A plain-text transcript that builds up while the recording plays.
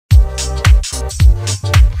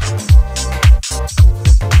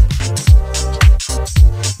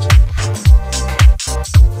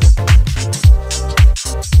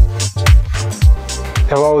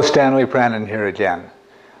Hello, Stanley Pranin here again.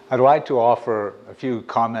 I'd like to offer a few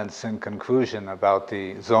comments in conclusion about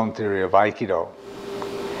the zone theory of Aikido.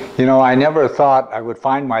 You know, I never thought I would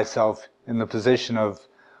find myself in the position of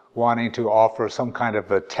wanting to offer some kind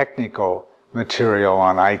of a technical material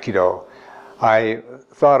on Aikido. I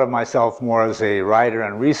thought of myself more as a writer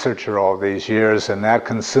and researcher all these years, and that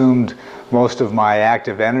consumed most of my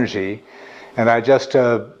active energy. And I just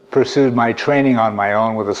pursued my training on my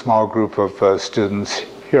own with a small group of students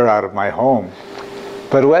here out of my home.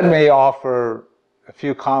 But let me offer a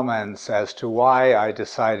few comments as to why I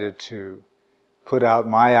decided to put out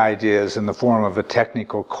my ideas in the form of a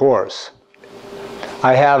technical course.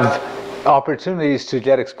 I have opportunities to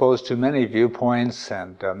get exposed to many viewpoints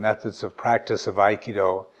and methods of practice of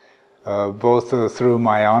Aikido, both through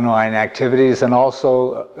my online activities and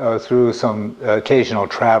also through some occasional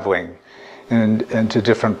traveling into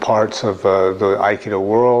different parts of the Aikido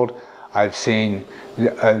world. I've seen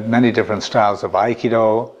many different styles of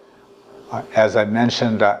Aikido. As I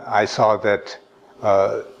mentioned, I saw that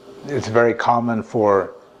it's very common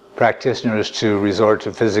for practitioners to resort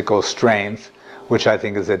to physical strength, which I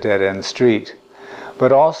think is a dead-end street.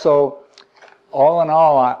 But also, all in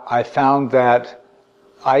all, I found that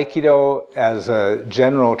Aikido as a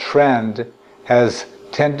general trend has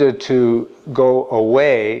tended to go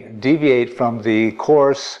away, deviate from the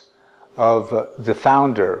course of the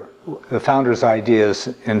founder's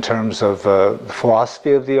ideas in terms of the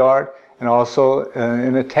philosophy of the art and also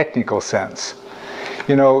in a technical sense.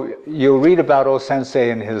 You know, you'll read about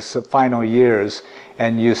O-sensei in his final years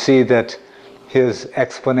and you see that his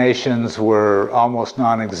explanations were almost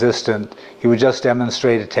non-existent. He would just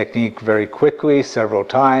demonstrate a technique very quickly, several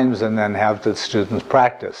times, and then have the students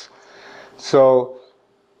practice. So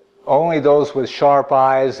only those with sharp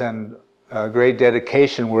eyes and great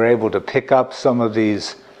dedication were able to pick up some of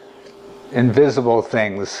these invisible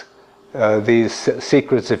things, these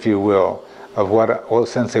secrets, if you will, of what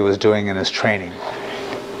O-sensei was doing in his training.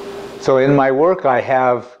 So in my work, I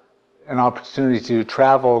have an opportunity to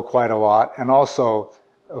travel quite a lot, and also,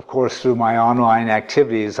 of course, through my online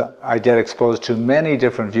activities, I get exposed to many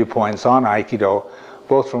different viewpoints on Aikido,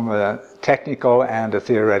 both from a technical and a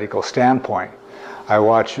theoretical standpoint. I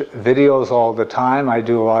watch videos all the time. I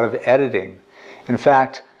do a lot of editing. In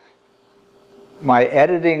fact, my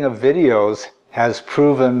editing of videos has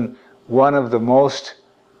proven one of the most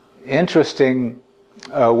interesting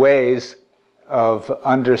ways of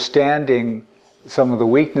understanding some of the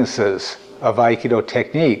weaknesses of Aikido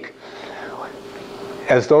technique.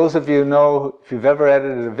 As those of you know, if you've ever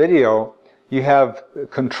edited a video, you have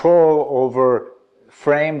control over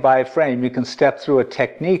frame by frame. You can step through a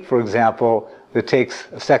technique, for example, that takes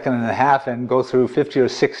a second and a half and go through 50 or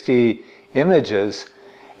 60 images,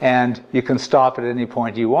 and you can stop at any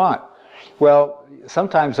point you want. Well,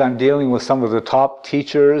 sometimes I'm dealing with some of the top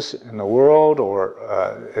teachers in the world or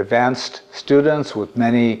advanced students with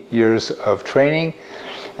many years of training,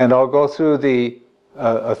 and I'll go through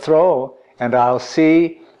a throw and I'll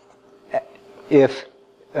see if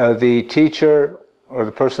the teacher or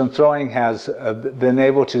the person throwing has been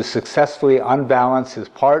able to successfully unbalance his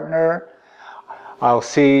partner. I'll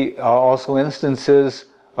see also instances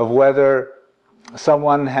of whether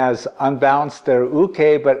someone has unbalanced their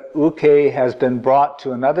uke, but uke has been brought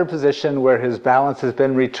to another position where his balance has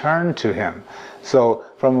been returned to him. So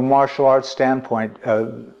from a martial arts standpoint,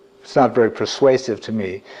 it's not very persuasive to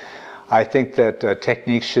me. I think that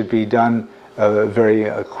techniques should be done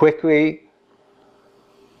very quickly.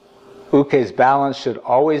 Uke's balance should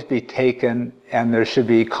always be taken, and there should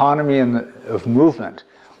be economy of movement,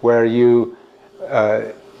 where you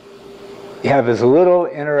have as little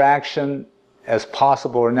interaction as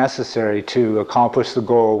possible or necessary to accomplish the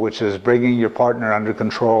goal, which is bringing your partner under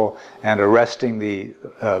control and arresting the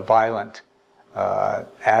violent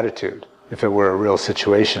attitude, if it were a real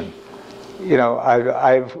situation. You know,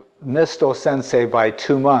 I've missed O-sensei by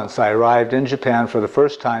 2 months. I arrived in Japan for the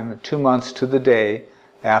first time 2 months to the day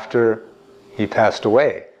after he passed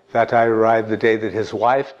away. In fact, I arrived the day that his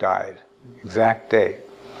wife died, exact day.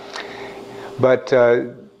 But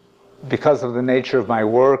because of the nature of my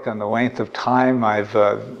work and the length of time I've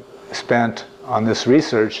spent on this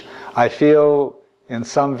research, I feel in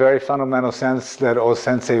some very fundamental sense that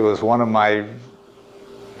O-sensei was one of my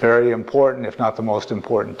very important, if not the most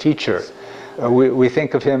important teacher. We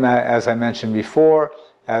think of him, as I mentioned before,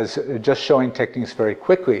 as just showing techniques very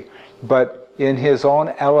quickly, but in his own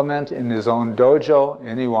element, in his own dojo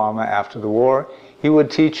in Iwama after the war, he would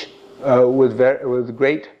teach with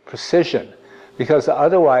great precision, because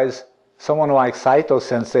otherwise someone like Saito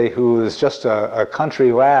Sensei, who is just a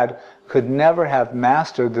country lad, could never have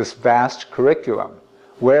mastered this vast curriculum.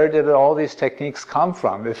 Where did all these techniques come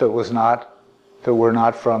from if it were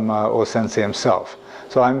not from O-sensei himself?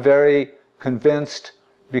 So I'm very convinced,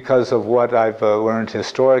 because of what I've learned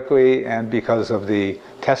historically and because of the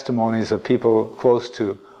testimonies of people close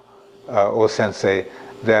to O-sensei,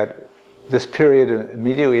 that this period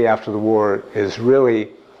immediately after the war is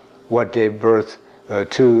really what gave birth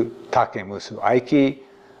to Takemusu Aiki,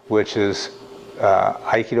 which is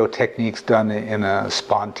Aikido techniques done in a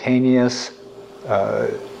spontaneous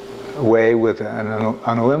way with an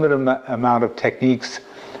unlimited amount of techniques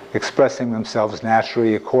expressing themselves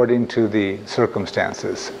naturally according to the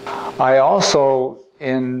circumstances. I also,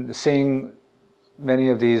 in seeing many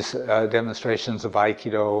of these demonstrations of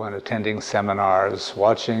Aikido and attending seminars,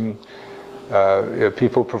 watching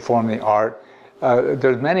people perform the art,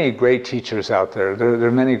 there's many great teachers out there. There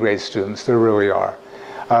are many great students, there really are.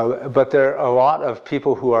 But there are a lot of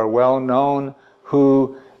people who are well known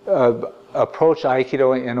who approach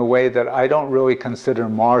Aikido in a way that I don't really consider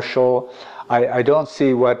martial. I don't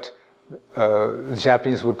see what the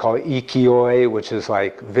Japanese would call ikioi, which is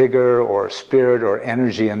like vigor or spirit or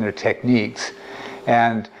energy in their techniques.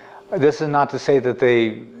 And this is not to say that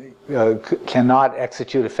they cannot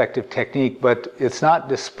execute effective technique, but it's not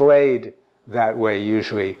displayed that way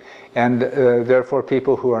usually. And therefore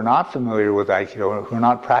people who are not familiar with Aikido, who are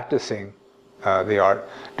not practicing the art,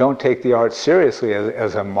 don't take the art seriously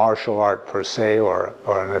as a martial art per se, or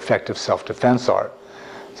an effective self-defense art.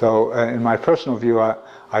 So in my personal view,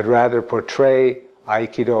 I'd rather portray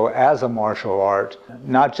Aikido as a martial art,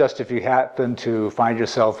 not just if you happen to find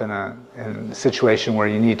yourself in a situation where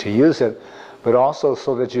you need to use it, but also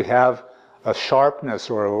so that you have a sharpness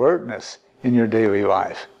or alertness in your daily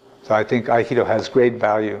life. So I think Aikido has great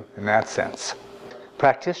value in that sense.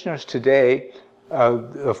 Practitioners today,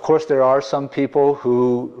 of course there are some people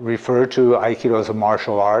who refer to Aikido as a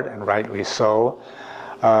martial art, and rightly so.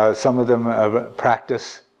 Some of them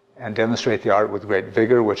practice and demonstrate the art with great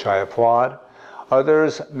vigor, which I applaud.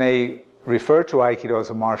 Others may refer to Aikido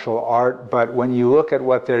as a martial art, but when you look at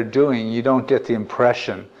what they're doing, you don't get the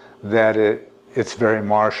impression that it's very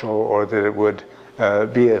martial, or that it would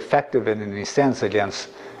be effective in any sense against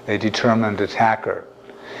a determined attacker.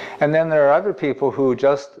 And then there are other people who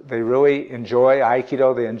they really enjoy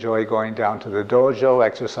Aikido. They enjoy going down to the dojo,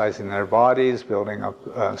 exercising their bodies, building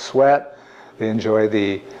up sweat. They enjoy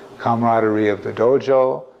the camaraderie of the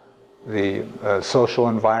dojo, the social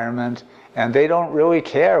environment, and they don't really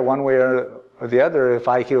care one way or the other if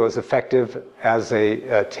Aikido is effective as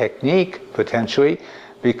a technique, potentially,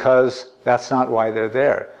 because that's not why they're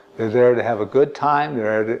there. They're there to have a good time,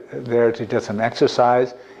 they're there to get some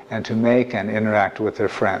exercise, and to make and interact with their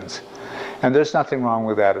friends. And there's nothing wrong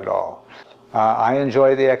with that at all. I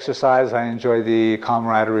enjoy the exercise, I enjoy the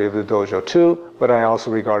camaraderie of the dojo too, but I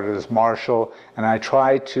also regard it as martial, and I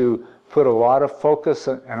try to put a lot of focus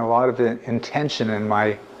and a lot of intention in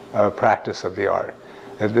my practice of the art.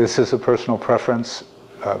 This is a personal preference.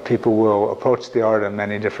 People will approach the art in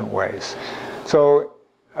many different ways. So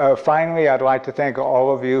finally, I'd like to thank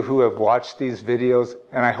all of you who have watched these videos,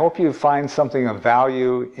 and I hope you find something of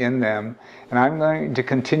value in them. And I'm going to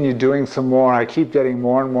continue doing some more. I keep getting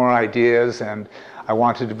more and more ideas, and I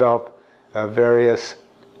want to develop various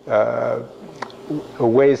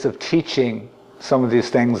ways of teaching some of these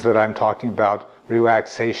things that I'm talking about: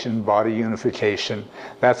 relaxation, body unification.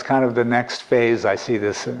 That's kind of the next phase I see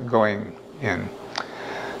this going in.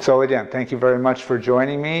 So again, thank you very much for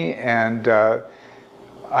joining me, and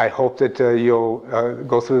I hope that you'll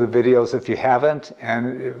go through the videos if you haven't,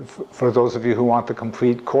 and for those of you who want the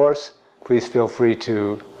complete course, please feel free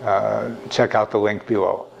to check out the link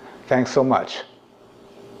below. Thanks so much.